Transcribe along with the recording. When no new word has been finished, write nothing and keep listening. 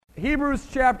Hebrews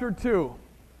chapter 2.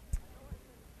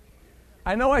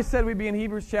 I know I said we'd be in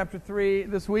Hebrews chapter 3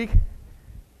 this week.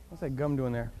 What's that gum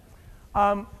doing there?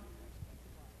 But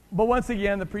once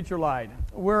again, the preacher lied.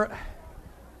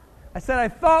 I said I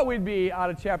thought we'd be out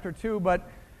of chapter 2, but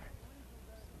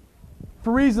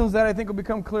for reasons that I think will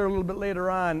become clear a little bit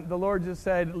later on, the Lord just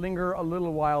said, linger a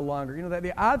little while longer. You know, that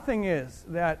the odd thing is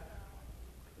that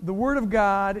the Word of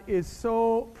God is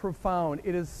so profound.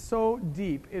 It is so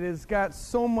deep. It has got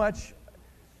so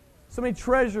many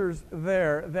treasures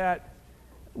there that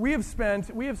we have spent,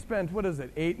 what is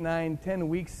it, 8, 9, 10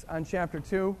 weeks on chapter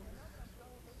 2.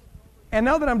 And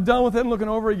now that I'm done with it and looking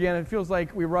over again, it feels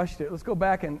like we rushed it. Let's go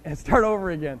back and start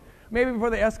over again. Maybe before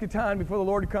the eschaton, before the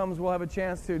Lord comes, we'll have a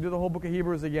chance to do the whole book of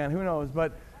Hebrews again. Who knows?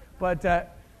 But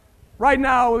right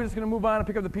now, we're just going to move on and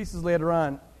pick up the pieces later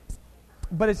on.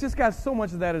 But it's just got so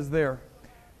much of that is there.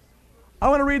 I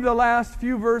want to read the last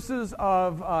few verses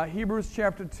of Hebrews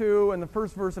chapter 2 and the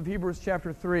first verse of Hebrews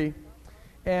chapter 3.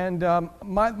 And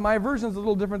my version is a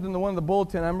little different than the one in the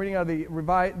bulletin. I'm reading out of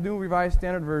the New Revised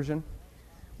Standard Version,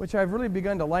 which I've really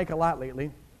begun to like a lot lately.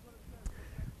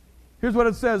 Here's what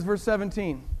it says, verse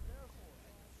 17.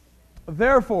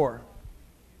 Therefore,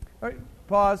 all right,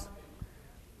 pause.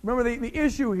 Remember the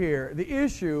issue here, the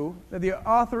issue that the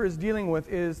author is dealing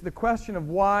with is the question of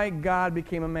why God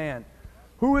became a man.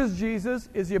 Who is Jesus?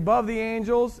 Is he above the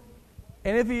angels?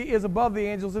 And if he is above the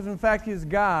angels, if in fact he is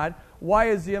God, why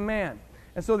is he a man?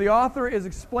 And so the author is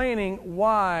explaining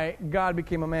why God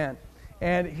became a man.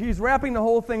 And he's wrapping the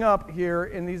whole thing up here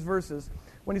in these verses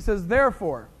when he says,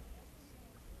 therefore,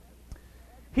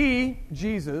 he,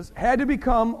 Jesus, had to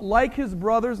become like his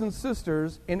brothers and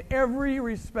sisters in every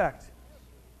respect.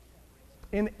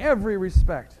 In every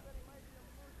respect.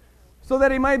 So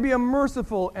that he might be a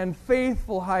merciful and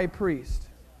faithful high priest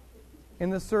in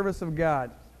the service of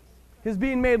God. His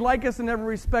being made like us in every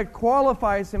respect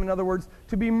qualifies him, in other words,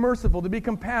 to be merciful, to be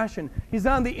compassionate. He's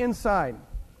on the inside.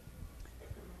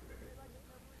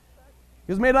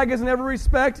 He was made like us in every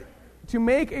respect to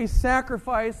make a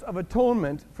sacrifice of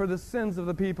atonement for the sins of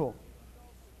the people.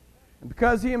 And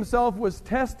because he himself was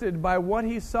tested by what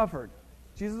he suffered,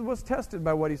 Jesus was tested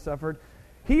by what he suffered,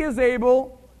 he is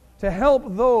able to help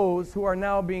those who are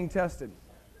now being tested.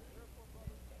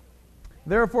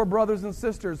 Therefore, brothers and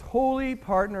sisters, holy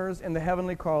partners in the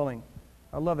heavenly calling.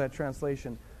 I love that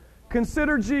translation.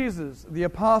 Consider Jesus, the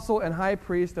apostle and high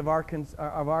priest of our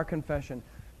confession.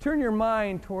 Turn your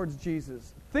mind towards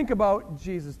Jesus. Think about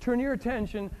Jesus. Turn your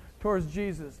attention towards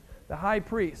Jesus, the high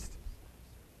priest.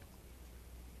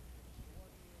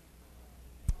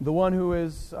 The one who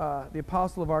is the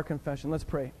apostle of our confession. Let's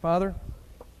pray. Father,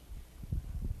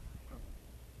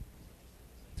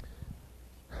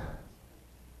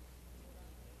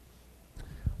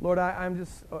 Lord, I'm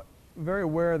just very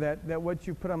aware that what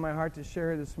you put on my heart to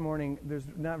share this morning, there's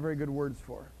not very good words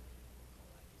for.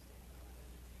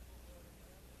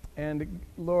 And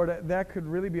Lord, that could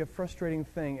really be a frustrating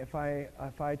thing if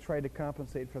I tried to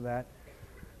compensate for that.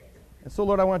 And so,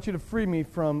 Lord, I want you to free me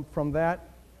from that.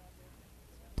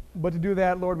 But to do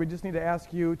that, Lord, we just need to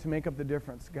ask you to make up the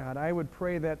difference, God. I would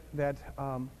pray that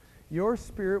your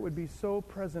Spirit would be so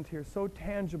present here, so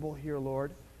tangible here,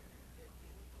 Lord,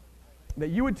 that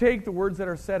you would take the words that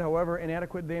are said, however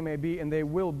inadequate they may be, and they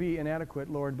will be inadequate,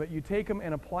 Lord, but you take them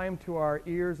and apply them to our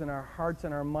ears and our hearts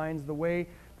and our minds the way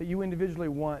that you individually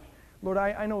want. Lord,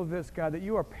 I know this, God, that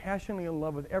you are passionately in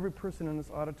love with every person in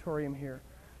this auditorium here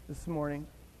this morning.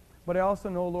 But I also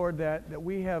know, Lord, that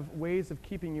we have ways of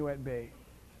keeping you at bay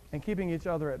and keeping each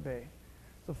other at bay.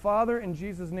 So, Father, in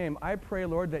Jesus' name, I pray,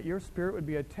 Lord, that your Spirit would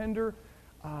be a tender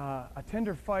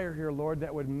fire here, Lord,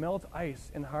 that would melt ice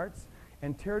in hearts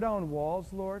and tear down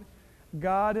walls, Lord.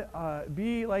 God,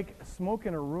 be like smoke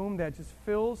in a room that just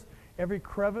fills every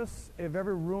crevice of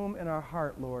every room in our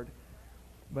heart, Lord.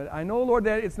 But I know, Lord,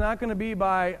 that it's not going to be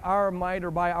by our might or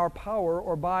by our power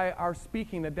or by our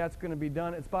speaking that's going to be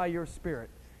done. It's by your Spirit.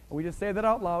 And we just say that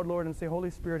out loud, Lord, and say, Holy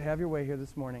Spirit, have your way here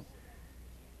this morning.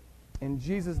 In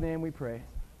Jesus' name we pray.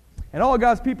 And all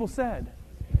God's people said,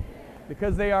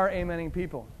 because they are amening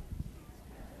people.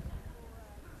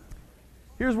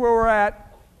 Here's where we're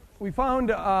at. We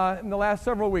found in the last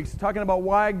several weeks talking about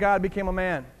why God became a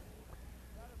man.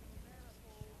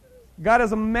 God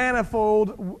has a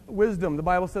manifold wisdom, the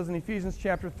Bible says in Ephesians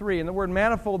chapter 3. And the word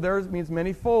manifold there means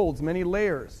many folds, many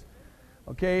layers.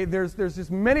 Okay, there's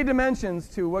just many dimensions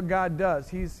to what God does.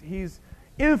 He's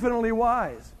infinitely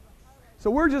wise. So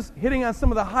we're just hitting on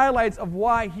some of the highlights of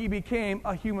why he became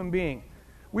a human being.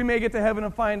 We may get to heaven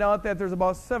and find out that there's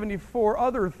about 74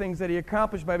 other things that he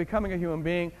accomplished by becoming a human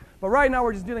being. But right now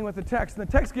we're just dealing with the text. And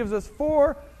the text gives us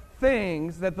four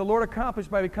things that the Lord accomplished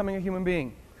by becoming a human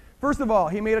being. First of all,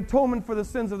 He made atonement for the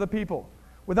sins of the people.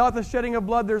 Without the shedding of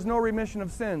blood, there's no remission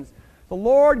of sins. The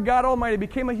Lord God Almighty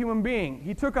became a human being.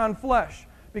 He took on flesh,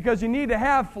 because you need to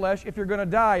have flesh if you're going to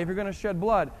die, if you're going to shed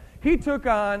blood. He took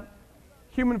on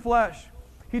human flesh.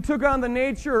 He took on the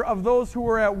nature of those who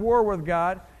were at war with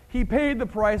God. He paid the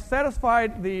price,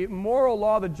 satisfied the moral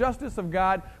law, the justice of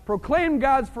God, proclaimed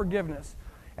God's forgiveness.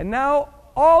 And now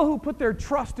all who put their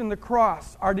trust in the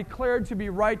cross are declared to be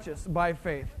righteous by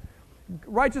faith.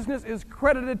 Righteousness is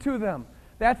credited to them.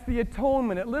 That's the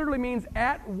atonement. It literally means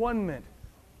at one-ment.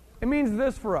 It means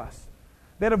this for us,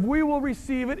 that if we will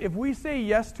receive it, if we say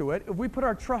yes to it, if we put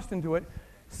our trust into it,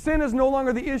 sin is no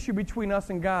longer the issue between us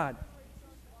and God.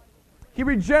 He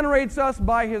regenerates us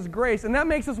by His grace, and that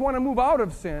makes us want to move out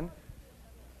of sin.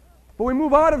 But we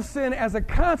move out of sin as a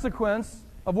consequence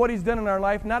of what He's done in our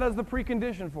life, not as the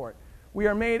precondition for it. We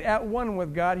are made at one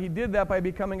with God. He did that by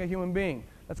becoming a human being.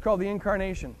 That's called the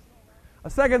incarnation. A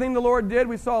second thing the Lord did,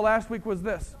 we saw last week, was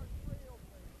this.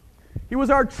 He was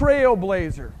our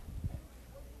trailblazer.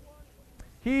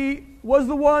 He was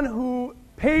the one who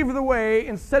paved the way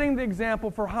in setting the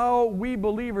example for how we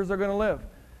believers are going to live.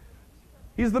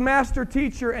 He's the master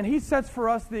teacher, and He sets for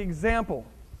us the example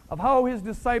of how His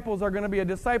disciples are going to be. A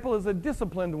disciple is a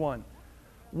disciplined one.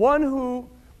 One who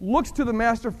looks to the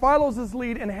master, follows His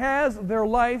lead, and has their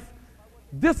life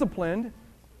disciplined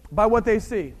by what they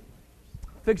see.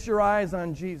 Fix your eyes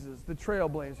on Jesus, the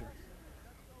trailblazer.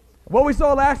 What we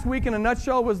saw last week in a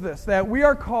nutshell was this, that we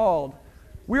are called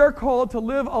to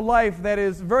live a life that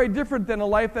is very different than a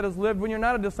life that is lived when you're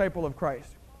not a disciple of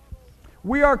Christ.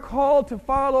 We are called to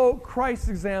follow Christ's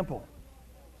example,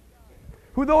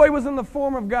 who, though He was in the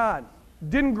form of God,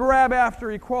 didn't grab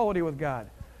after equality with God,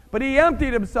 but He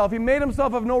emptied Himself. He made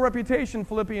Himself of no reputation,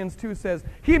 Philippians 2 says.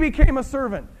 He became a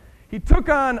servant. He took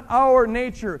on our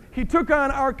nature. He took on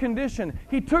our condition.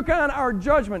 He took on our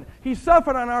judgment. He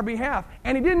suffered on our behalf,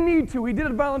 and He didn't need to. He did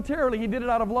it voluntarily. He did it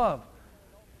out of love.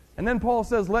 And then Paul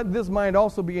says, let this mind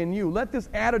also be in you. Let this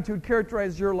attitude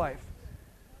characterize your life.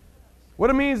 What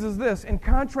it means is this, in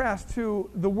contrast to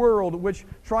the world, which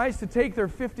tries to take their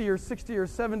 50 or 60 or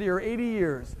 70 or 80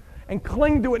 years and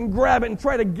cling to it and grab it and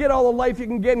try to get all the life you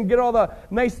can get and get all the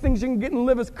nice things you can get and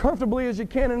live as comfortably as you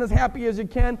can and as happy as you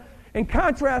can. In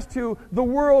contrast to the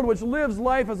world, which lives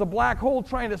life as a black hole,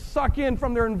 trying to suck in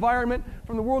from their environment,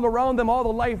 from the world around them, all the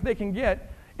life they can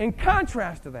get. In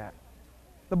contrast to that,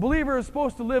 the believer is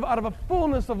supposed to live out of a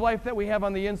fullness of life that we have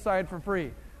on the inside for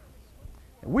free.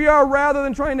 We are, rather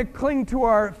than trying to cling to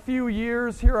our few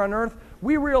years here on earth,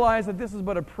 we realize that this is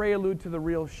but a prelude to the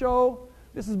real show.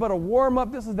 This is but a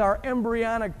warm-up. This is our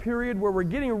embryonic period where we're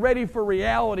getting ready for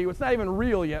reality. It's not even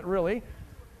real yet, really.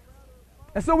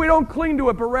 And so we don't cling to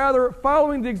it, but rather,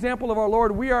 following the example of our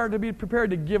Lord, we are to be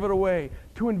prepared to give it away,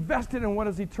 to invest it in what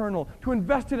is eternal, to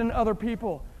invest it in other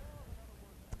people,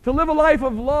 to live a life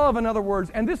of love, in other words.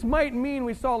 And this might mean,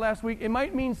 we saw last week, it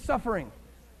might mean suffering.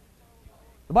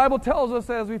 The Bible tells us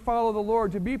that as we follow the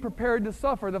Lord, to be prepared to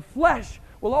suffer. The flesh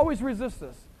will always resist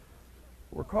us.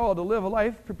 We're called to live a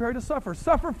life prepared to suffer.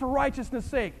 Suffer for righteousness'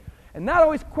 sake. And not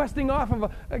always questing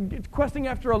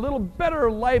after a little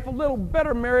better life, a little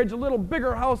better marriage, a little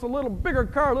bigger house, a little bigger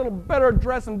car, a little better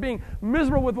dress, and being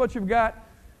miserable with what you've got.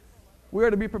 We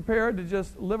are to be prepared to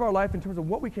just live our life in terms of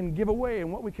what we can give away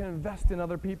and what we can invest in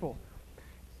other people.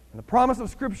 And the promise of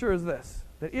Scripture is this,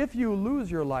 that if you lose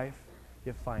your life,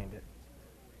 you find it.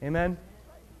 Amen?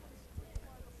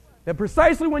 That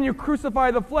precisely when you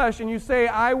crucify the flesh and you say,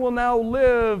 I will now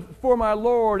live for my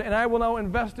Lord, and I will now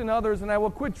invest in others, and I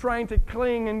will quit trying to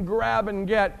cling and grab and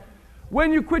get.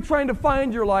 When you quit trying to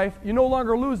find your life, you no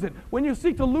longer lose it. When you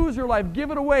seek to lose your life,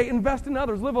 give it away, invest in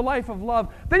others, live a life of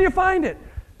love, then you find it.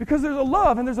 Because there's a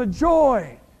love and there's a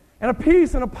joy and a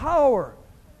peace and a power.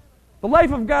 The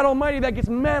life of God Almighty that gets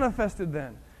manifested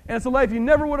then. And it's a life you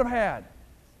never would have had.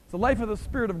 It's the life of the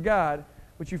Spirit of God,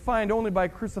 which you find only by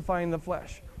crucifying the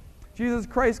flesh. Jesus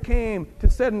Christ came to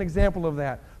set an example of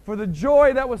that. For the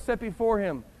joy that was set before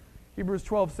Him, Hebrews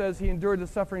 12 says He endured the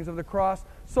sufferings of the cross.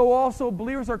 So also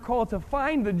believers are called to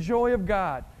find the joy of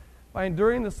God by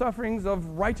enduring the sufferings of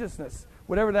righteousness,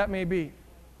 whatever that may be.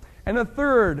 And the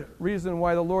third reason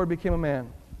why the Lord became a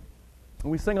man,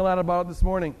 and we sing a lot about it this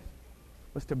morning,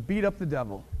 was to beat up the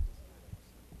devil.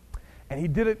 And He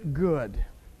did it good.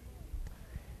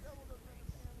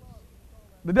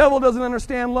 The devil doesn't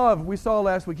understand love, we saw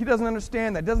last week. He doesn't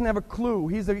understand that, doesn't have a clue.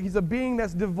 He's a being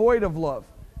that's devoid of love.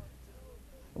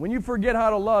 And when you forget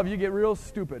how to love, you get real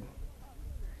stupid.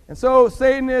 And so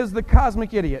Satan is the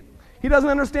cosmic idiot. He doesn't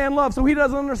understand love, so he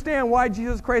doesn't understand why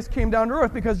Jesus Christ came down to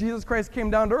earth, because Jesus Christ came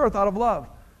down to earth out of love.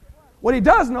 What he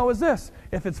does know is this: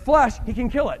 if it's flesh, he can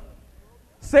kill it.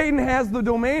 Satan has the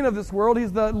domain of this world.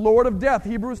 He's the Lord of death.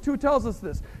 Hebrews 2 tells us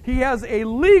this. He has a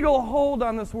legal hold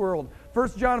on this world.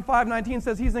 1 John 5:19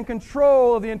 says he's in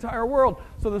control of the entire world.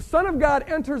 So the Son of God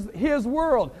enters his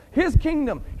world, his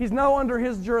kingdom. He's now under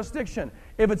his jurisdiction.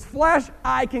 If it's flesh,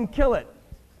 I can kill it.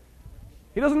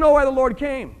 He doesn't know why the Lord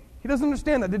came. He doesn't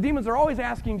understand that. The demons are always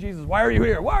asking Jesus, why are you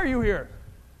here? Why are you here?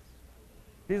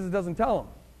 Jesus doesn't tell them.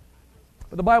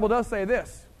 But the Bible does say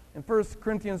this in 1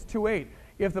 Corinthians 2:8.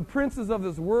 If the princes of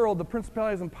this world, the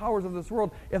principalities and powers of this world,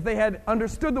 if they had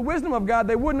understood the wisdom of God,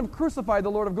 they wouldn't have crucified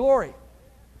the Lord of glory.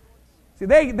 See,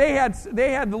 they had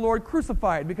the Lord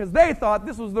crucified because they thought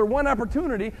this was their one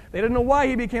opportunity. They didn't know why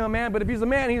he became a man, but if he's a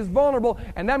man, he's vulnerable,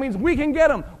 and that means we can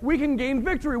get him. We can gain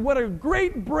victory. What a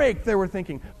great break, they were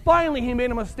thinking. Finally, he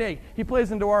made a mistake. He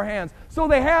plays into our hands. So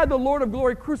they had the Lord of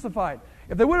glory crucified.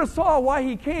 If they would have saw why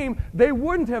he came, they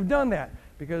wouldn't have done that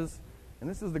because... And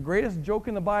this is the greatest joke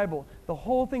in the Bible. The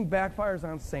whole thing backfires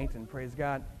on Satan, praise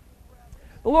God.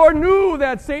 The Lord knew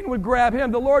that Satan would grab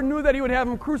him. The Lord knew that he would have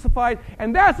him crucified.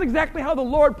 And that's exactly how the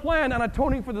Lord planned on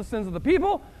atoning for the sins of the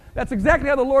people. That's exactly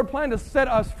how the Lord planned to set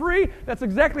us free. That's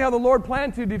exactly how the Lord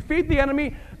planned to defeat the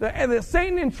enemy. The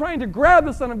Satan, in trying to grab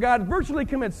the Son of God, virtually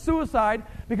commits suicide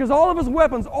because all of his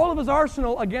weapons, all of his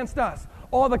arsenal against us,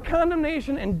 all the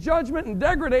condemnation and judgment and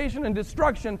degradation and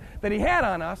destruction that he had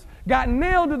on us got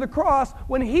nailed to the cross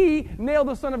when he nailed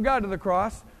the Son of God to the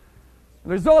cross.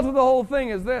 The result of the whole thing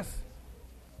is this: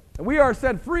 we are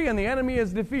set free and the enemy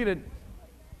is defeated.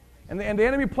 And the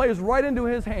enemy plays right into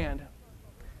his hand.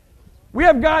 We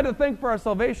have God to thank for our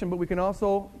salvation, but we can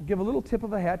also give a little tip of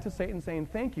the hat to Satan saying,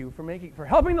 thank you for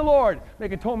helping the Lord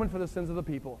make atonement for the sins of the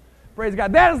people. Praise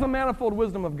God. That is the manifold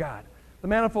wisdom of God. The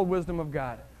manifold wisdom of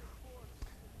God.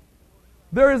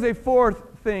 There is a fourth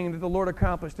thing that the Lord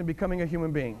accomplished in becoming a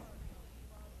human being.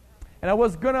 And I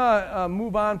was going to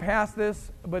move on past this,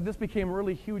 but this became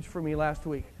really huge for me last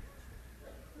week.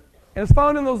 And it's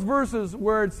found in those verses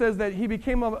where it says that he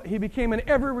became in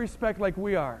every respect like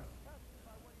we are.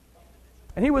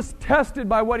 And he was tested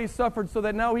by what he suffered so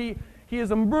that now he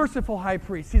is a merciful high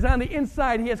priest. He's on the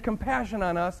inside. He has compassion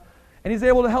on us, and he's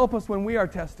able to help us when we are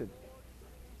tested.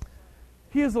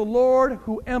 He is a Lord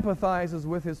who empathizes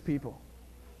with his people.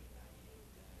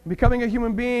 Becoming a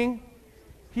human being,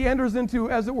 he enters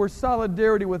into, as it were,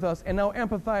 solidarity with us and now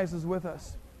empathizes with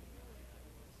us.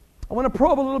 I want to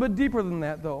probe a little bit deeper than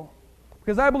that, though,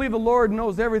 because I believe the Lord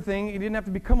knows everything. He didn't have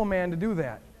to become a man to do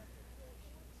that.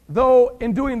 Though,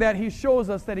 in doing that, he shows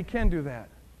us that he can do that.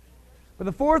 But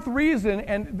the fourth reason,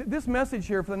 and this message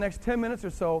here for the next 10 minutes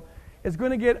or so, is going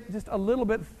to get just a little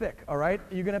bit thick, all right?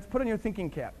 You're going to have to put on your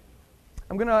thinking cap.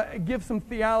 I'm going to give some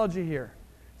theology here,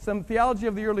 some theology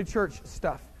of the early church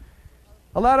stuff.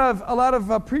 A lot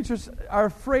of preachers are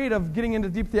afraid of getting into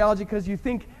deep theology because you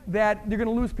think that you're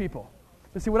going to lose people.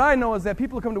 But see, what I know is that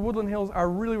people who come to Woodland Hills are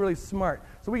really, really smart.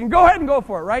 So we can go ahead and go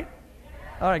for it, right?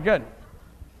 All right, good.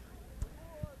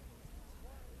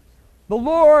 The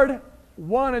Lord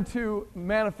wanted to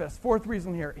manifest, fourth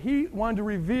reason here, he wanted to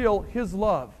reveal his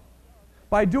love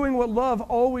by doing what love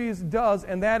always does,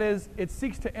 and that is it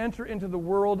seeks to enter into the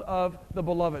world of the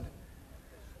beloved.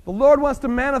 The Lord wants to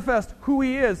manifest who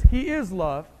he is. He is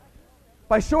love.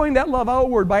 By showing that love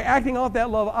outward, by acting out that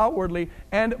love outwardly,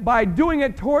 and by doing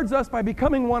it towards us, by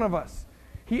becoming one of us.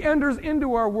 He enters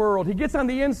into our world. He gets on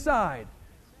the inside.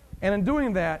 And in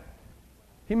doing that,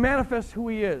 he manifests who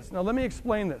he is. Now let me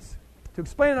explain this. To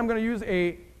explain it, I'm going to use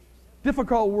a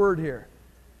difficult word here.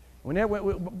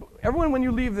 Everyone, when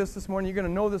you leave this morning, you're going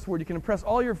to know this word. You can impress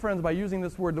all your friends by using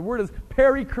this word. The word is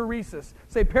perichoresis.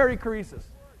 Say perichoresis.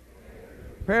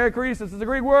 Perichoresis is a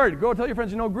Greek word. Go tell your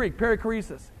friends you know Greek.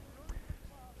 Perichoresis.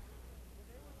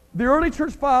 The early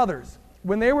church fathers,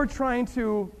 when they were trying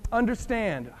to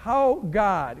understand how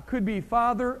God could be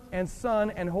Father and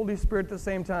Son and Holy Spirit at the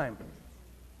same time,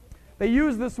 they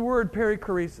used this word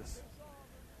perichoresis.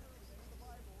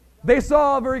 They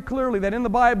saw very clearly that in the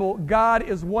Bible, God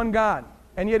is one God,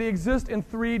 and yet he exists in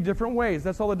three different ways.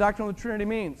 That's all the doctrine of the Trinity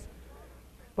means.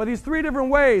 But these three different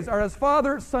ways are as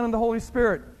Father, Son, and the Holy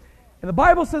Spirit. And the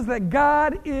Bible says that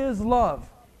God is love.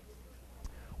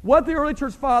 What the early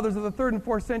church fathers of the 3rd and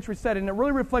 4th century said, and it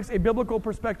really reflects a biblical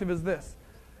perspective, is this.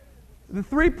 The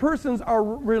three persons are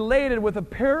related with a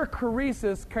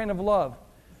perichoresis kind of love.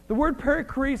 The word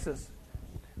perichoresis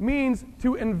means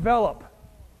to envelop.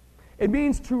 It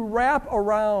means to wrap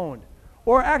around.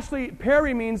 Or actually,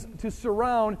 peri means to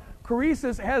surround.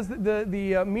 Choresis has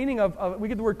the meaning of, we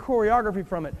get the word choreography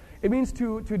from it. It means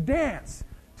to dance,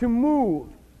 to move.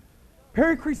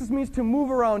 Perichoresis means to move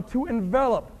around, to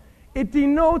envelop. It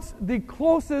denotes the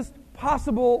closest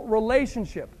possible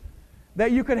relationship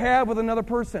that you could have with another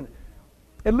person.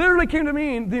 It literally came to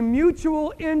mean the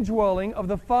mutual indwelling of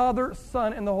the Father,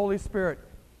 Son, and the Holy Spirit.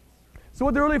 So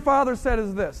what the early fathers said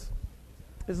is this.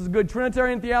 This is good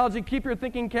Trinitarian theology. Keep your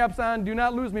thinking caps on. Do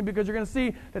not lose me, because you're going to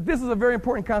see that this is a very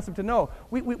important concept to know.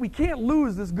 We can't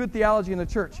lose this good theology in the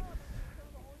church.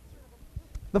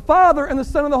 The Father and the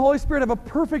Son and the Holy Spirit have a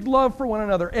perfect love for one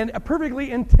another, and a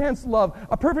perfectly intense love,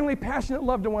 a perfectly passionate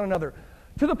love to one another,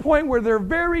 to the point where their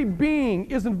very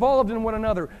being is involved in one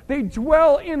another. They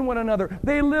dwell in one another.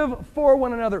 They live for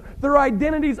one another. Their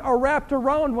identities are wrapped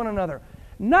around one another.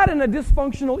 Not in a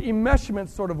dysfunctional enmeshment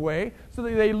sort of way, so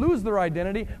that they lose their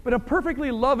identity, but a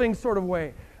perfectly loving sort of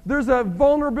way. There's a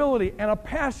vulnerability and a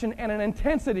passion and an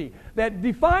intensity that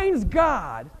defines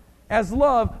God as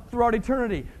love throughout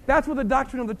eternity. That's what the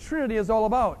doctrine of the Trinity is all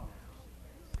about.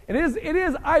 It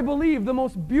is, I believe, the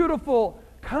most beautiful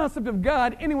concept of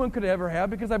God anyone could ever have,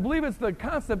 because I believe it's the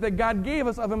concept that God gave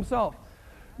us of himself.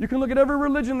 You can look at every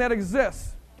religion that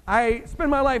exists. I spend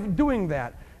my life doing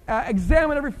that.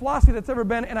 Examine every philosophy that's ever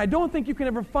been, and I don't think you can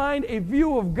ever find a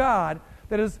view of God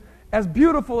that is as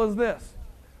beautiful as this.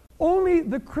 Only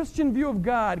the Christian view of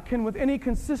God can with any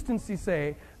consistency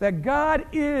say that God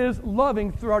is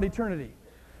loving throughout eternity.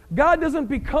 God doesn't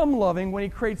become loving when he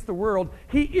creates the world.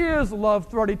 He is love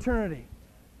throughout eternity.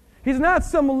 He's not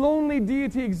some lonely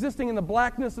deity existing in the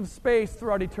blackness of space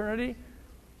throughout eternity.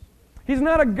 He's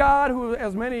not a God who,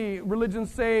 as many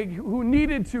religions say, who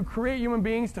needed to create human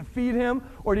beings to feed him,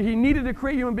 or he needed to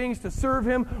create human beings to serve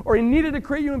him, or he needed to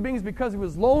create human beings because he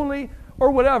was lonely,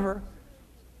 or whatever.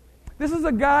 This is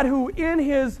a God who in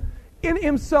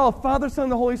himself, Father, Son,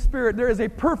 and the Holy Spirit, there is a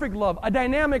perfect love, a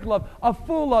dynamic love, a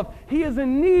full love. He is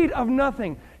in need of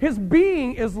nothing. His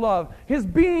being is love. His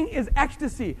being is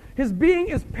ecstasy. His being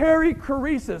is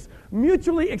perichoresis,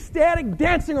 mutually ecstatic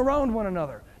dancing around one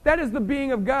another. That is the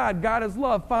being of God. God is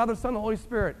love, Father, Son, and the Holy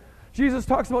Spirit. Jesus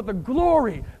talks about the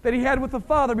glory that he had with the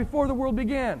Father before the world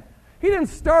began. He didn't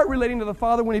start relating to the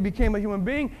Father when he became a human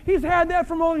being. He's had that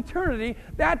from all eternity.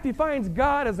 That defines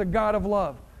God as a God of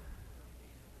love.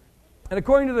 And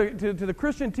according to the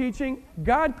Christian teaching,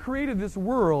 God created this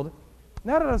world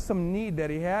not out of some need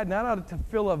that he had, not out of to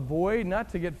fill a void, not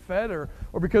to get fed or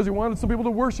because he wanted some people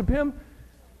to worship him.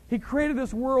 He created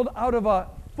this world out of a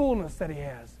fullness that he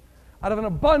has. Out of an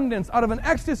abundance, out of an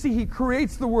ecstasy, he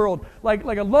creates the world. Like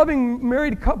a loving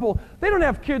married couple, they don't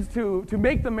have kids to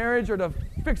make the marriage or to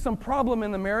fix some problem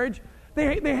in the marriage.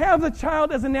 They have the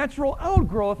child as a natural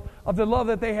outgrowth of the love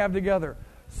that they have together.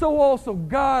 So also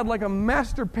God, like a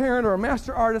master parent or a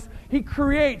master artist, he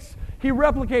creates, he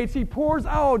replicates, he pours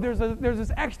out. There's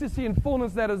this ecstasy and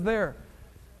fullness that is there.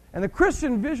 And the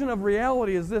Christian vision of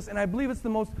reality is this, and I believe it's the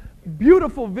most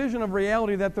beautiful vision of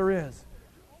reality that there is.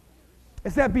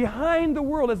 It's that behind the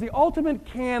world, as the ultimate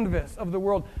canvas of the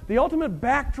world, the ultimate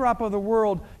backdrop of the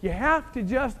world, you have to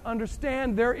just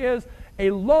understand there is a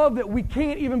love that we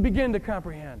can't even begin to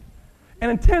comprehend.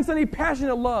 An intense and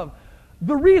passionate love.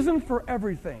 The reason for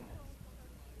everything.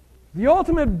 The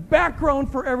ultimate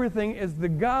background for everything is the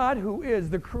God who is,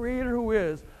 the Creator who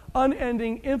is,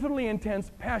 unending, infinitely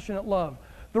intense, passionate love.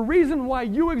 The reason why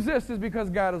you exist is because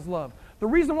God is love. The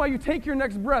reason why you take your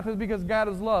next breath is because God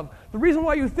is love. The reason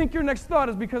why you think your next thought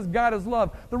is because God is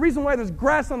love. The reason why there's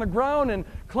grass on the ground and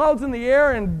clouds in the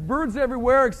air and birds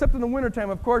everywhere, except in the wintertime,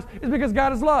 of course, is because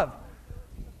God is love.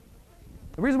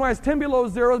 The reason why it's 10 below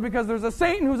zero is because there's a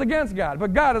Satan who's against God,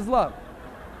 but God is love.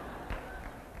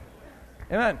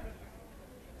 Amen.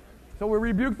 So we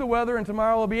rebuke the weather and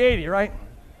tomorrow will be 80, right?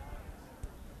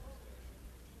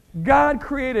 God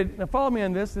created, now follow me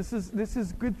on this, this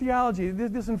is good theology.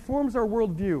 This informs our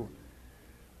worldview.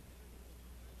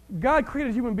 God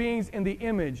created human beings in the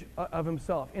image of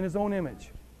himself, in his own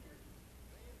image.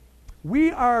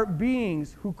 We are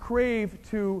beings who crave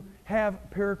to have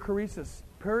perichoresis,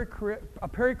 a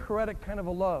perichoretic kind of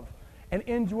a love, an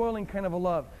indwelling kind of a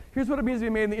love. Here's what it means to be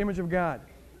made in the image of God.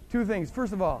 Two things.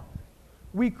 First of all,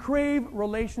 we crave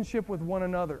relationship with one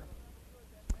another.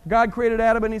 God created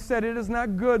Adam and he said, it is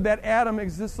not good that Adam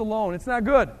exists alone. It's not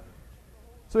good.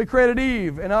 So he created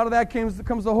Eve, and out of that comes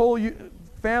the whole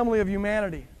family of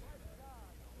humanity.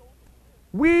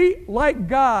 We, like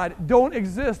God, don't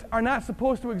exist, are not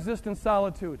supposed to exist in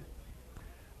solitude.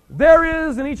 There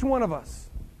is in each one of us,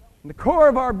 in the core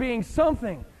of our being,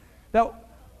 something that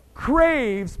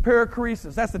craves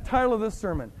perichoresis. That's the title of this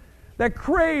sermon. That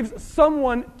craves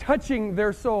someone touching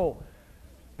their soul.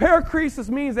 Perichoresis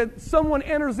means that someone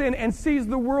enters in and sees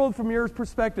the world from your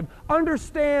perspective,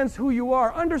 understands who you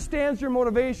are, understands your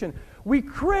motivation. We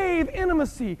crave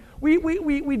intimacy.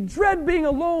 We dread being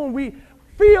alone. We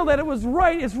feel that it was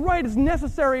right, it's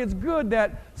necessary, it's good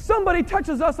that somebody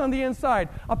touches us on the inside.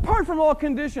 Apart from all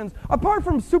conditions, apart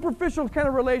from superficial kind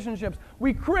of relationships,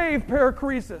 we crave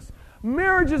perichoresis.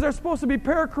 Marriages are supposed to be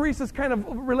perichoresis kind of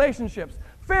relationships.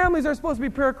 Families are supposed to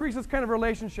be perichoresis kind of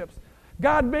relationships.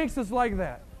 God makes us like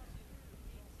that.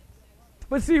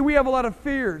 But see, we have a lot of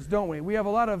fears, don't we? We have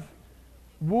a lot of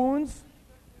wounds.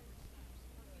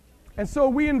 And so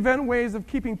we invent ways of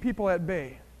keeping people at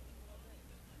bay.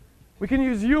 We can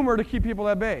use humor to keep people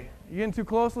at bay. You're getting too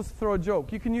close, let's throw a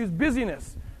joke. You can use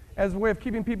busyness as a way of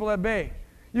keeping people at bay.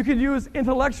 You can use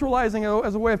intellectualizing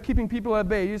as a way of keeping people at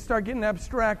bay. You start getting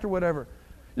abstract or whatever.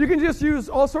 You can just use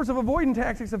all sorts of avoidant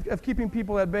tactics of keeping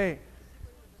people at bay.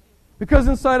 Because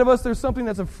inside of us there's something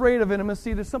that's afraid of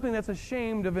intimacy. There's something that's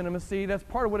ashamed of intimacy. That's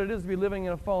part of what it is to be living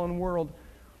in a fallen world.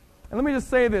 And let me just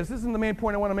say this. This isn't the main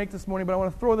point I want to make this morning, but I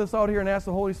want to throw this out here and ask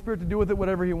the Holy Spirit to do with it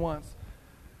whatever He wants.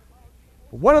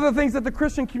 One of the things that the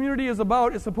Christian community is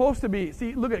about is supposed to be,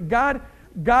 see, look at God.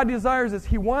 God desires this.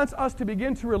 He wants us to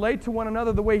begin to relate to one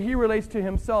another the way He relates to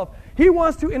Himself. He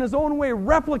wants to, in His own way,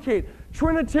 replicate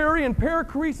Trinitarian,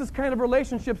 perichoresis kind of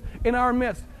relationships in our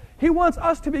midst. He wants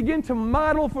us to begin to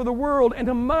model for the world and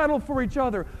to model for each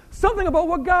other something about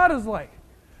what God is like.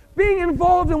 Being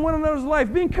involved in one another's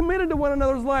life, being committed to one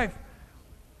another's life.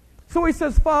 So He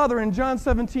says, Father, in John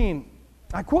 17,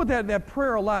 I quote that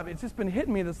prayer a lot. It's just been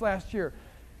hitting me this last year.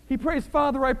 He prays,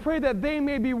 Father, I pray that they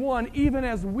may be one, even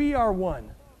as we are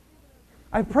one.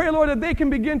 I pray, Lord, that they can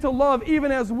begin to love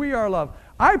even as we are loved.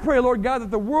 I pray, Lord God,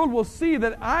 that the world will see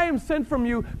that I am sent from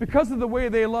You because of the way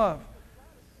they love.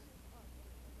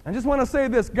 I just want to say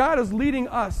this. God is leading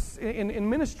us in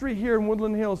ministry here in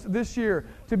Woodland Hills this year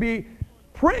to be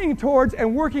praying towards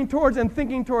and working towards and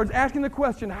thinking towards, asking the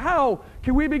question, how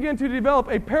can we begin to develop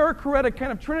a perichoretic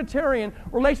kind of Trinitarian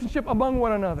relationship among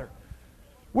one another?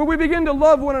 Where we begin to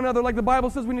love one another like the Bible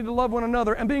says we need to love one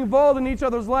another, and be involved in each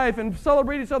other's life and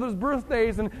celebrate each other's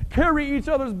birthdays and carry each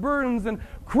other's burdens and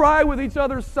cry with each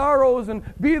other's sorrows and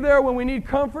be there when we need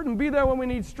comfort and be there when we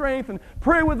need strength and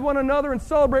pray with one another and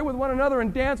celebrate with one another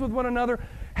and dance with one another.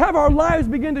 Have our lives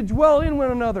begin to dwell in one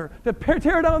another, to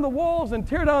tear down the walls and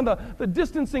tear down the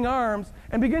distancing arms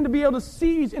and begin to be able to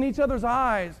see in each other's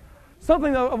eyes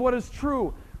something of what is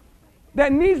true.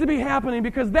 That needs to be happening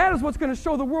because that is what's going to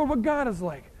show the world what God is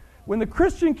like. When the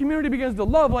Christian community begins to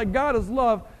love like God is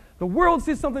loved, the world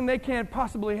sees something they can't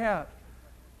possibly have.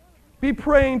 Be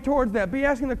praying towards that. Be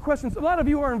asking the questions. A lot of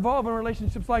you are involved in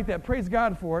relationships like that. Praise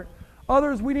God for it.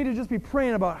 Others, we need to just be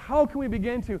praying about how can we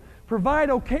begin to provide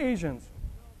occasions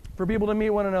for people to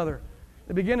meet one another,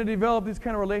 to begin to develop these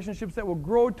kind of relationships that will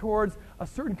grow towards a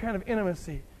certain kind of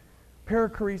intimacy,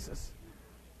 perichoresis.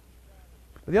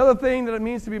 But the other thing that it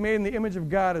means to be made in the image of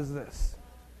God is this.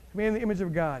 To be made in the image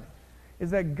of God is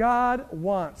that God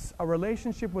wants a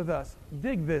relationship with us.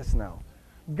 Dig this now.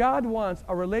 God wants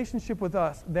a relationship with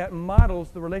us that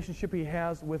models the relationship He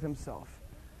has with Himself.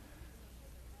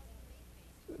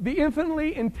 The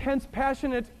infinitely intense,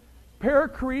 passionate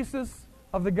perichoresis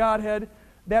of the Godhead,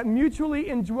 that mutually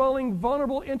indwelling,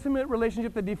 vulnerable, intimate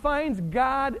relationship that defines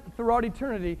God throughout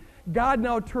eternity, God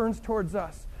now turns towards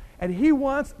us. And He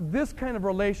wants this kind of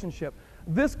relationship,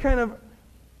 this kind of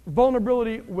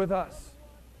vulnerability with us.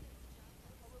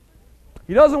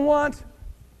 He doesn't want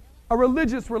a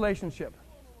religious relationship.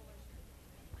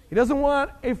 He doesn't want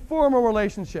a formal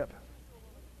relationship.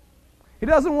 He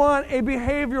doesn't want a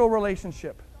behavioral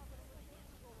relationship.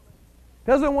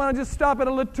 He doesn't want to just stop at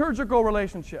a liturgical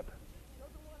relationship.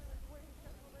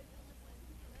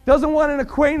 Doesn't want an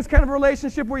acquaintance kind of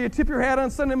relationship where you tip your hat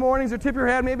on Sunday mornings or tip your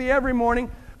hat maybe every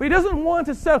morning. But He doesn't want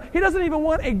to settle. He doesn't even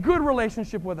want a good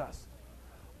relationship with us.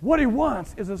 What He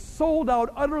wants is a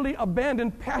sold-out, utterly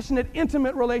abandoned, passionate,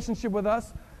 intimate relationship with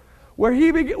us where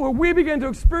we begin to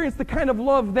experience the kind of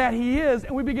love that He is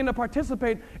and we begin to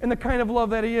participate in the kind of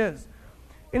love that He is.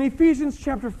 In Ephesians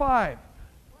chapter 5,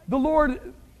 the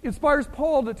Lord inspires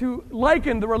Paul to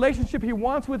liken the relationship He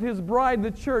wants with His bride,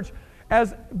 the church,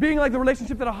 as being like the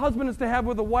relationship that a husband is to have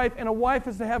with a wife and a wife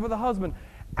is to have with a husband.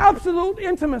 Absolute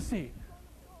intimacy.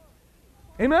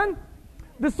 Amen?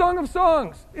 The Song of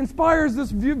Songs inspires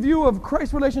this view of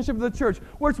Christ's relationship with the church,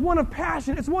 where it's one of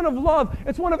passion, it's one of love,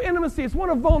 it's one of intimacy, it's one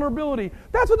of vulnerability.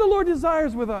 That's what the Lord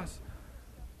desires with us.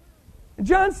 In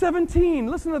John 17,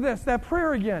 listen to this, that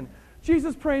prayer again.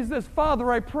 Jesus prays this,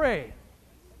 Father, I pray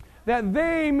that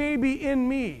they may be in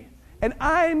me, and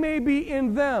I may be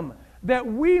in them, that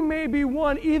we may be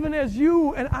one, even as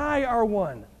you and I are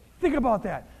one. Think about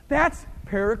that. That's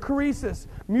perichoresis,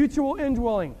 mutual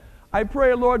indwelling. I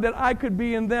pray, Lord, that I could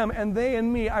be in them and they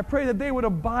in me. I pray that they would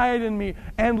abide in me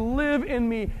and live in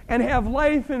me and have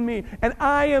life in me, and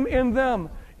I am in them.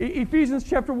 Ephesians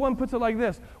chapter 1 puts it like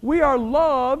this. We are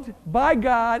loved by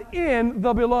God in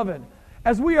the beloved.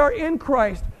 As we are in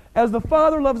Christ, as the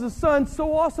Father loves the Son,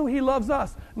 so also He loves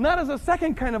us. Not as a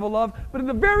second kind of a love, but in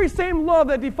the very same love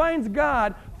that defines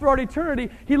God throughout eternity,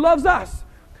 He loves us.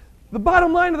 The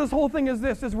bottom line of this whole thing is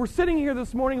this. As we're sitting here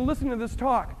this morning listening to this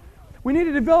talk, we need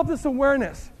to develop this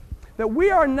awareness that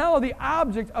we are now the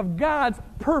object of God's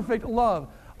perfect love.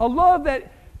 A love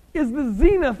that is the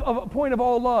zenith of a point of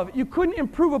all love. You couldn't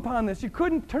improve upon this. You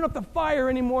couldn't turn up the fire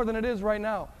any more than it is right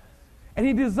now. And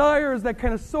He desires that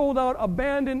kind of sold-out,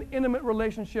 abandoned, intimate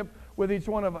relationship with each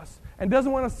one of us and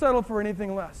doesn't want to settle for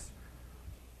anything less.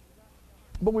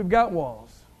 But we've got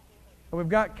walls, and we've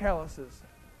got calluses,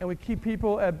 and we keep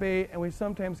people at bay, and we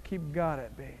sometimes keep God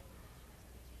at bay.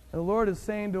 And the Lord is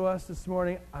saying to us this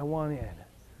morning, I want in.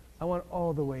 I want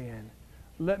all the way in.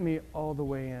 Let me all the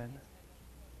way in.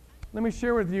 Let me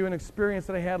share with you an experience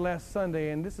that I had last Sunday,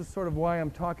 and this is sort of why I'm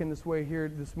talking this way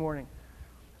here this morning.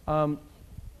 I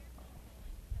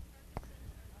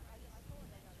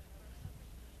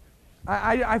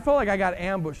felt like I got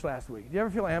ambushed last week. Do you ever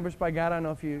feel ambushed by God? I don't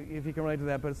know if you can relate to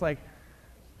that, but it's like,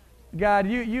 God,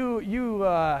 you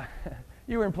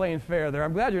weren't playing fair there.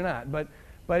 I'm glad you're not, but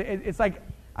it's like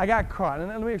I got caught. And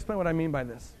let me explain what I mean by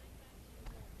this.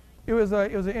 It was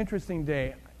an interesting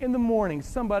day. In the morning,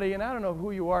 somebody, and I don't know who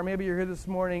you are, maybe you're here this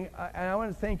morning, and I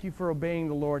want to thank you for obeying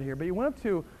the Lord here. But you went up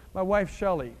to my wife,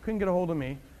 Shelley. Couldn't get a hold of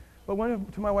me. But went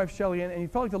up to my wife, Shelley, and you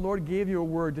felt like the Lord gave you a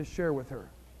word to share with her.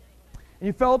 And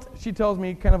you felt, she tells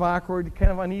me, kind of awkward,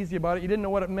 kind of uneasy about it. You didn't know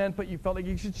what it meant, but you felt like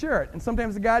you should share it. And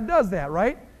sometimes God does that,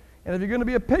 right? And if you're going to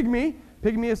be a pygmy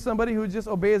is somebody who just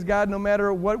obeys God no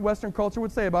matter what Western culture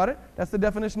would say about it. That's the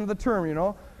definition of the term, you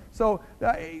know. So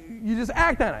you just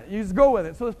act on it. You just go with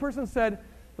it. So this person said,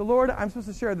 the Lord, I'm supposed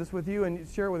to share this with you and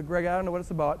share it with Greg. I don't know what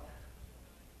it's about.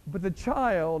 But the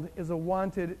child is a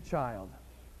wanted child.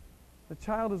 The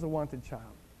child is a wanted child.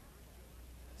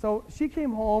 So she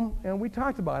came home and we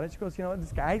talked about it. She goes,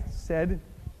 this guy said,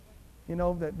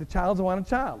 that the child's a wanted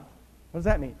child. What does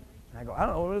that mean? And I go, I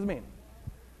don't know. What does it mean?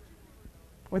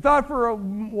 We thought for a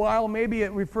while maybe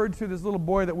it referred to this little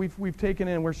boy that we've taken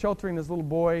in. We're sheltering this little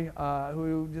boy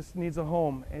who just needs a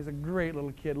home. And he's a great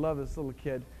little kid. Love this little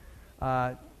kid.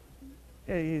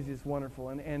 He's just wonderful.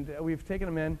 And we've taken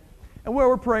him in. And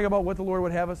we're praying about what the Lord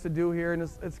would have us to do here. And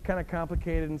it's kind of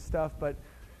complicated and stuff. But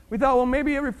we thought, well,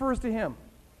 maybe it refers to him.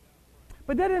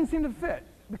 But that didn't seem to fit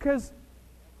because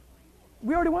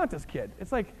we already want this kid.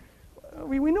 It's like,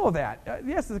 we know that.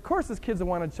 Yes, of course this kid's a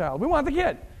wanted child. We want the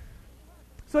kid.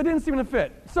 So it didn't seem to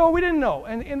fit. So we didn't know.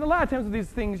 And a lot of times with these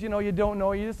things, you don't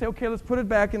know. You just say, okay, let's put it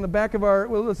back in the back of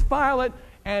let's file it.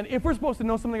 And if we're supposed to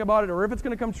know something about it or if it's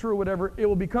going to come true, whatever, it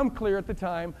will become clear at the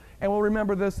time. And we'll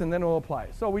remember this and then we'll apply.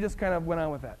 So we just kind of went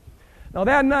on with that. Now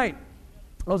that night,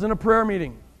 I was in a prayer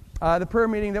meeting. The prayer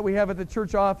meeting that we have at the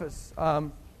church office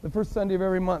the first Sunday of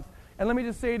every month. And let me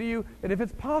just say to you that if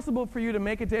it's possible for you to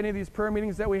make it to any of these prayer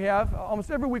meetings that we have, almost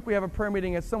every week we have a prayer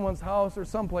meeting at someone's house or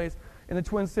someplace in the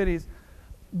Twin Cities.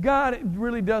 God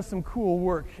really does some cool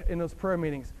work in those prayer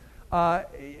meetings.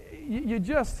 You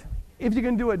just, if you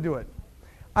can do it, do it.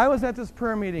 I was at this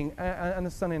prayer meeting on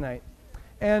a Sunday night,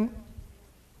 and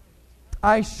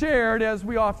I shared, as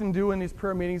we often do in these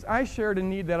prayer meetings, I shared a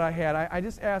need that I had. I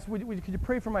just asked, could you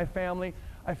pray for my family?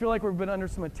 I feel like we've been under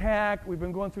some attack. We've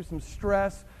been going through some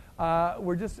stress.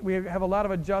 We have a lot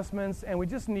of adjustments, and we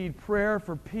just need prayer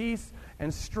for peace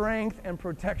and strength and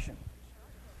protection.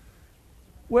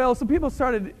 Well, some people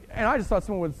started, and I just thought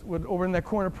someone would over in that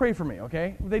corner pray for me,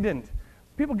 okay? They didn't.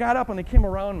 People got up and they came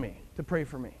around me to pray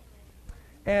for me.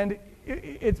 And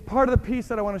it's part of the piece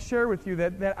that I want to share with you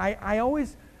that I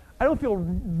don't feel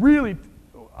really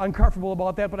uncomfortable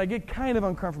about that, but I get kind of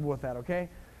uncomfortable with that, okay?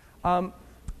 And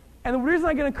the reason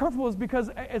I get uncomfortable is because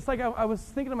it's like I was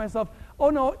thinking to myself, oh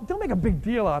no, don't make a big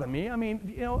deal out of me. I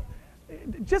mean,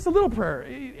 just a little prayer.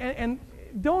 And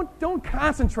don't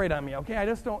concentrate on me, okay? I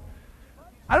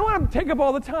don't want to take up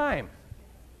all the time.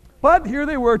 But here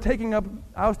they were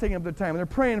I was taking up their time, and they're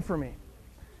praying for me.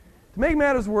 To make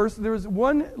matters worse, there was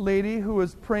one lady who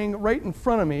was praying right in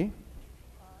front of me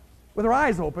with her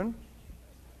eyes open,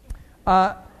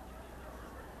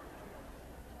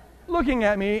 looking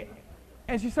at me,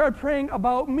 and she started praying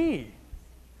about me.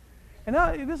 And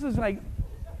now this is like,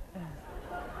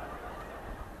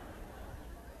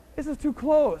 this is too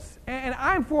close. And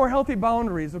I'm for healthy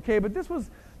boundaries, okay? But this was,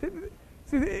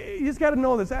 see, you just got to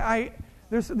know this.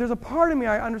 There's a part of me,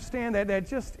 I understand that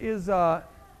just is,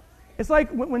 It's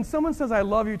like when someone says, I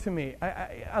love you to me,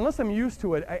 unless I'm used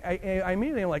to it, I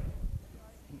immediately am like,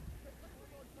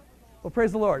 well,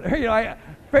 praise the Lord.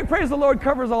 Praise the Lord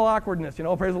covers all awkwardness,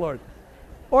 praise the Lord.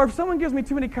 Or if someone gives me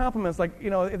too many compliments, like,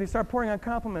 if they start pouring on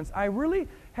compliments, I really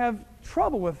have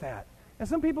trouble with that. And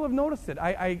some people have noticed it.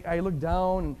 I look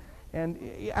down, and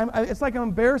it's like I'm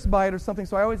embarrassed by it or something,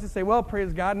 so I always just say, well,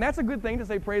 praise God. And that's a good thing to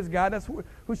say, praise God. That's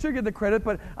who should get the credit,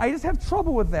 but I just have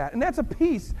trouble with that. And that's a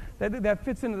piece that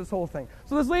fits into this whole thing.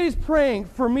 So this lady's praying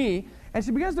for me, and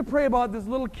she begins to pray about this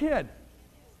little kid.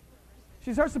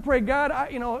 She starts to pray,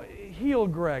 God, heal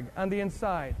Greg on the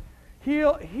inside.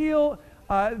 Heal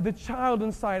the child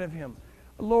inside of him.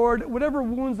 Lord, whatever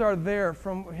wounds are there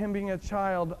from him being a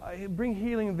child, bring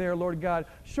healing there, Lord God.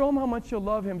 Show him how much you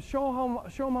love him. Show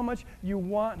him how much you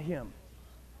want him.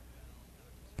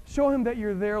 Show him that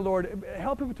you're there, Lord.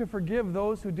 Help him to forgive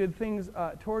those who did things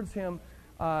towards him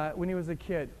when he was a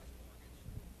kid.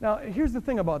 Now, here's the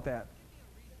thing about that,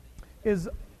 is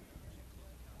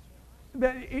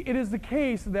that it is the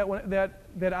case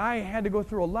that I had to go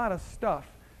through a lot of stuff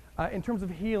in terms of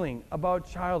healing about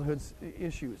childhood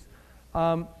issues.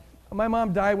 My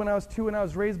mom died when I was 2, and I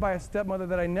was raised by a stepmother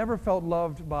that I never felt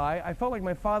loved by. I felt like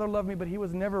my father loved me, but he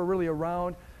was never really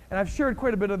around. And I've shared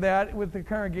quite a bit of that with the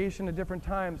congregation at different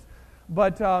times.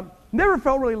 But never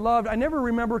felt really loved. I never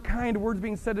remember kind words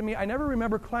being said to me. I never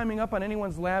remember climbing up on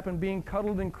anyone's lap and being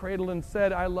cuddled and cradled and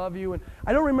said, I love you. And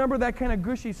I don't remember that kind of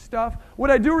gushy stuff.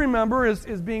 What I do remember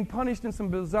is being punished in some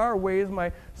bizarre ways.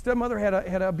 My stepmother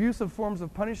had abusive forms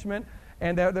of punishment,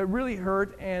 and that really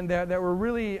hurt, and that were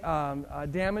really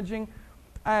damaging.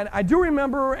 And I do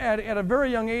remember at a very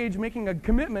young age making a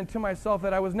commitment to myself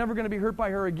that I was never going to be hurt by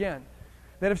her again.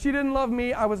 That if she didn't love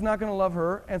me, I was not going to love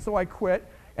her, and so I quit.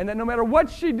 And that no matter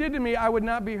what she did to me, I would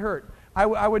not be hurt.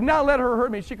 I would not let her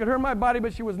hurt me. She could hurt my body,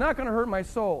 but she was not going to hurt my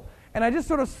soul. And I just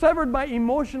sort of severed my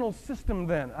emotional system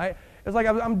then. It's like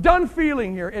I'm done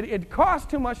feeling here. It cost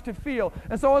too much to feel,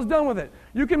 and so I was done with it.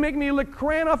 You can make me lick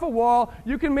crayon off a wall.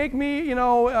 You can make me,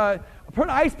 put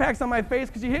ice packs on my face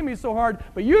because you hit me so hard,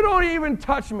 but you don't even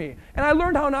touch me. And I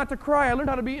learned how not to cry. I learned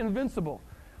how to be invincible.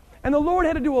 And the Lord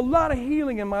had to do a lot of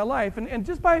healing in my life. And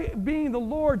just by being the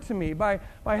Lord to me, by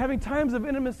having times of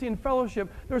intimacy and fellowship,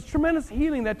 there was tremendous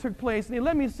healing that took place. And He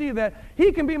let me see that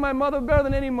He can be my mother better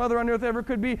than any mother on earth ever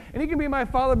could be. And He can be my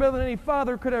father better than any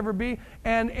father could ever be.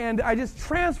 And I just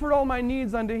transferred all my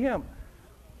needs unto Him.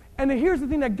 And here's the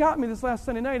thing that got me this last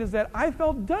Sunday night is that I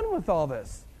felt done with all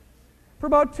this. For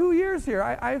about 2 years here,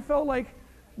 I felt like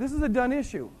this is a done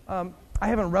issue. I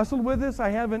haven't wrestled with this. I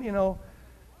haven't,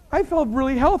 I felt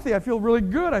really healthy. I feel really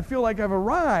good. I feel like I've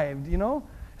arrived,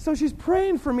 So she's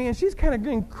praying for me, and she's kind of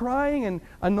getting crying and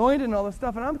anointed and all this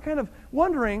stuff, and I'm kind of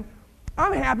wondering,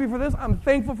 I'm happy for this. I'm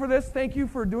thankful for this. Thank you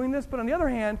for doing this. But on the other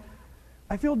hand,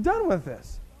 I feel done with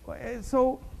this.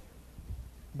 So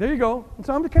there you go. And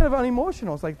so I'm kind of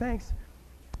unemotional. It's like, thanks.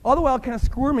 All the while kind of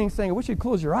squirming, saying, I wish you'd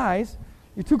close your eyes.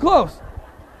 You're too close.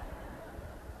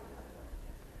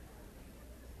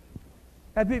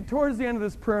 Towards the end of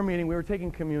this prayer meeting, we were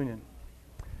taking communion.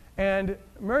 And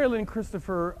Mary Lynn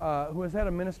Christopher, who has had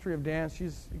a ministry of dance,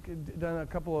 she's done a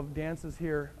couple of dances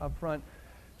here up front.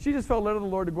 She just felt led of the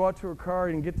Lord to go out to her car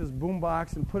and get this boom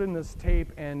box and put in this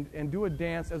tape and do a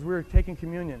dance as we were taking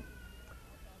communion.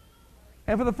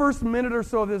 And for the first minute or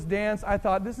so of this dance, I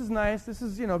thought, this is nice, this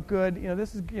is, good,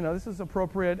 this is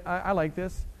appropriate, I like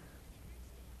this.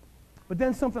 But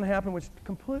then something happened which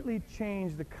completely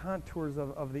changed the contours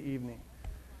of the evening.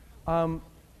 And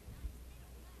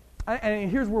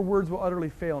here's where words will utterly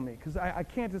fail me, because I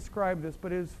can't describe this,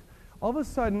 but all of a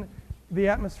sudden, the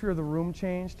atmosphere of the room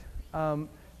changed.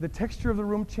 The texture of the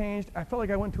room changed. I felt like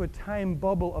I went to a time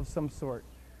bubble of some sort.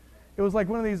 It was like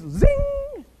one of these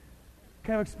zing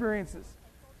kind of experiences.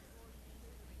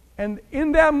 And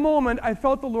in that moment, I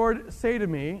felt the Lord say to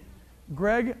me,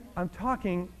 Greg, I'm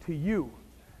talking to you.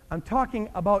 I'm talking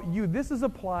about you. This is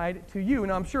applied to you.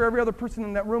 Now, I'm sure every other person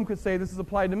in that room could say this is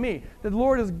applied to me. The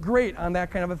Lord is great on that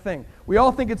kind of a thing. We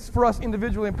all think it's for us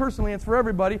individually and personally, it's for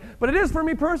everybody, but it is for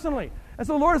me personally. And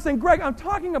so the Lord is saying, Greg, I'm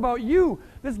talking about you.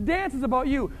 This dance is about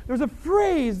you. There's a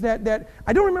phrase that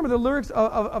I don't remember the lyrics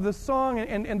of the song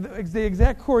and the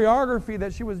exact choreography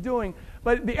that she was doing,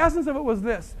 but the essence of it was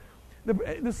this.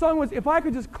 The song was, if I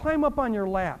could just climb up on your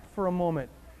lap for a moment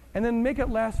and then make it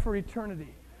last for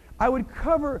eternity.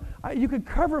 You could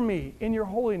cover me in your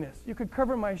holiness. You could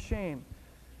cover my shame.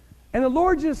 And the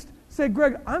Lord just said,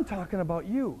 Greg, I'm talking about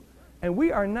you. And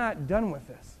we are not done with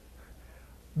this.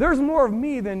 There's more of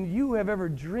me than you have ever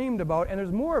dreamed about, and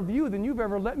there's more of you than you've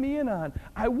ever let me in on.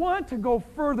 I want to go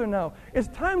further now. It's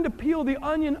time to peel the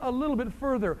onion a little bit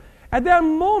further. At that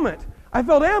moment, I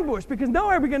felt ambushed because now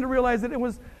I began to realize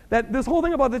that this whole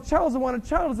thing about the child's unwanted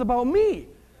child is about me.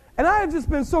 And I have just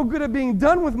been so good at being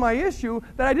done with my issue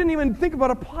that I didn't even think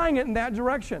about applying it in that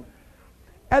direction.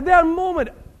 At that moment,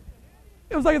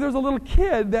 it was like there was a little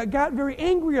kid that got very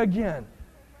angry again,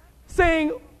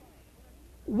 saying,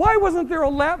 why wasn't there a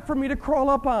lap for me to crawl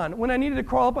up on when I needed to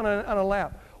crawl up on a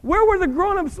lap? Where were the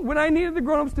grown-ups when I needed the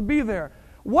grown-ups to be there?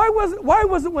 Why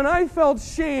was it when I felt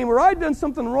shame or I'd done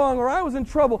something wrong or I was in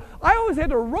trouble, I always had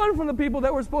to run from the people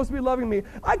that were supposed to be loving me?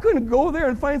 I couldn't go there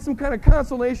and find some kind of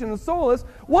consolation and solace.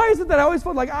 Why is it that I always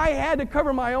felt like I had to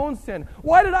cover my own sin?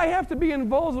 Why did I have to be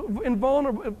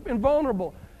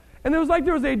invulnerable? And it was like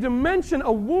there was a dimension,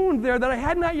 a wound there that I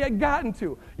had not yet gotten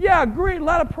to. Yeah, great, a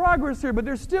lot of progress here, but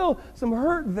there's still some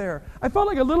hurt there. I felt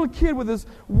like a little kid with this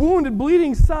wounded,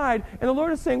 bleeding side, and the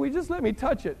Lord is saying, will you just let me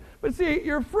touch it? But see,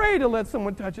 you're afraid to let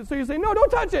someone touch it, so you say, no, don't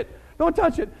touch it. Don't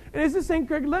touch it. And it's just saying,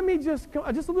 Greg, let me just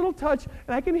a little touch,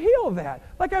 and I can heal that,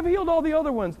 like I've healed all the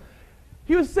other ones.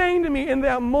 He was saying to me in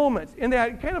that moment, in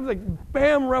that kind of like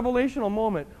bam, revelational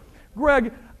moment,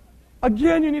 Greg,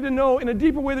 again, you need to know in a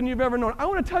deeper way than you've ever known. I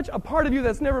want to touch a part of you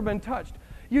that's never been touched.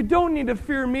 You don't need to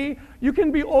fear me. You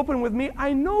can be open with me.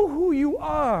 I know who you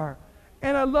are,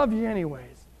 and I love you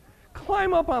anyways.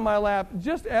 Climb up on my lap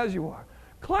just as you are.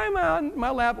 Climb on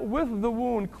my lap with the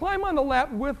wound. Climb on the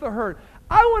lap with the hurt.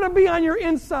 I want to be on your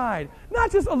inside,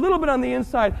 not just a little bit on the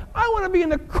inside. I want to be in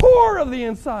the core of the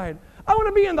inside. I want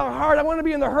to be in the heart. I want to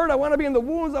be in the hurt. I want to be in the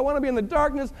wounds. I want to be in the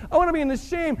darkness. I want to be in the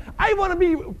shame. I want to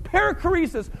be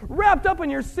perichoresis, wrapped up in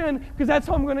your sin, because that's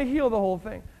how I'm going to heal the whole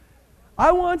thing.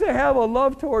 I want to have a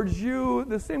love towards you,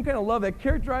 the same kind of love that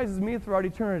characterizes me throughout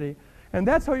eternity. And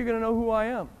that's how you're going to know who I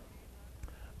am.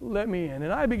 Let me in.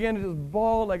 And I began to just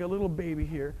bawl like a little baby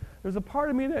here. There's a part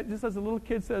of me that just as a little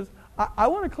kid says, I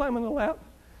want to climb on the lap.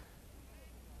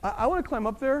 I want to climb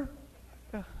up there.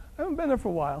 I haven't been there for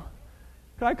a while.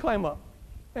 Can I climb up?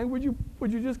 And would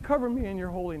you just cover me in your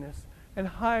holiness and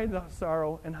hide the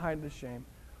sorrow and hide the shame?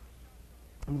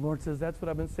 And the Lord says, that's what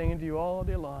I've been saying to you all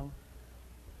day long.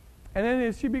 And then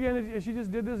as she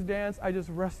just did this dance, I just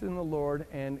rested in the Lord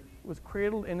and was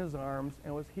cradled in His arms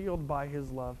and was healed by His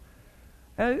love.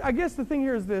 And I guess the thing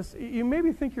here is this. You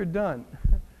maybe think you're done.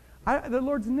 The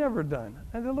Lord's never done.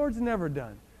 And the Lord's never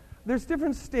done. There's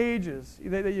different stages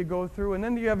that you go through, and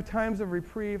then you have times of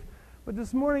reprieve. But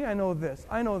this morning, I know this.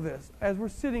 As we're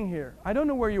sitting here, I don't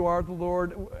know where you are with the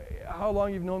Lord, how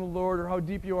long you've known the Lord, or how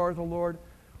deep you are with the Lord.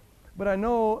 But I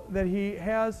know that He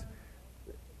has,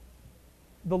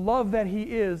 the love that He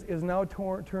is now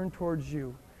turned towards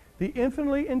you. The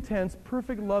infinitely intense,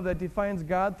 perfect love that defines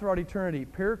God throughout eternity.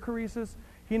 Perichoresis,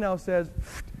 He now says,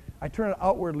 I turn it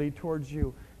outwardly towards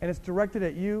you. And it's directed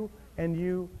at you, and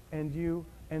you, and you,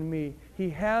 and me.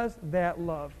 He has that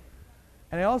love.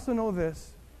 And I also know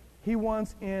this. He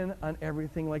wants in on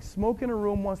everything. Like smoke in a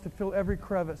room wants to fill every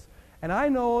crevice. And I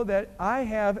know that I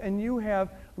have and you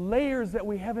have layers that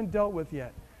we haven't dealt with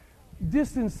yet.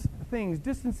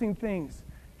 Distancing things,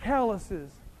 calluses,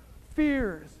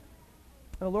 fears.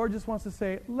 And the Lord just wants to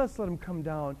say, let's let Him come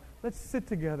down. Let's sit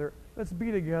together. Let's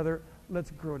be together.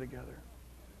 Let's grow together.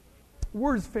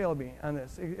 Words fail me on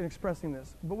this, in expressing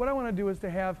this. But what I want to do is to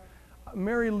have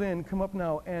Mary Lynn come up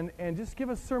now and just give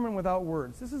a sermon without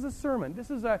words. This is a sermon. This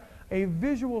is a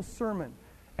visual sermon.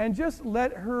 And just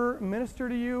let her minister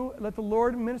to you. Let the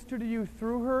Lord minister to you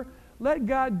through her. Let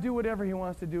God do whatever He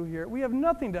wants to do here. We have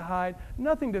nothing to hide,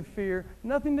 nothing to fear,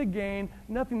 nothing to gain,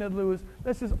 nothing to lose.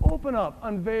 Let's just open up,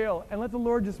 unveil, and let the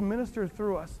Lord just minister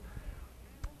through us.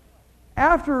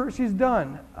 After she's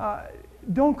done,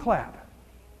 don't clap.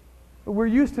 We're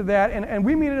used to that, and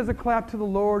we mean it as a clap to the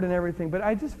Lord and everything, but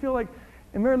I just feel like,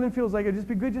 and Mary Lynn feels like it'd just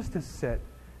be good just to sit.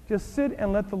 Just sit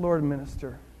and let the Lord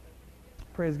minister.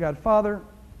 Praise God. Father,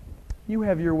 You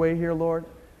have Your way here, Lord.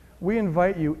 We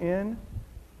invite You in.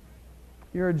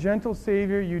 You're a gentle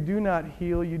Savior. You do not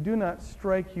heal. You do not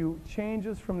strike. You change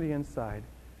us from the inside.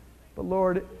 But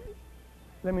Lord,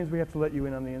 that means we have to let You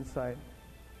in on the inside.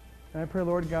 And I pray,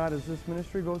 Lord God, as this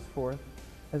ministry goes forth,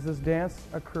 as this dance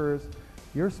occurs,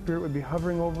 Your Spirit would be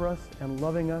hovering over us and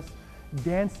loving us,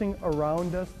 dancing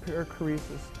around us,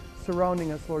 perichoresis,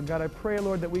 surrounding us, Lord God. I pray,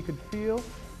 Lord, that we could feel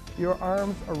Your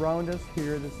arms around us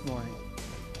here this morning.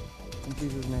 In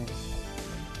Jesus' name,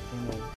 amen.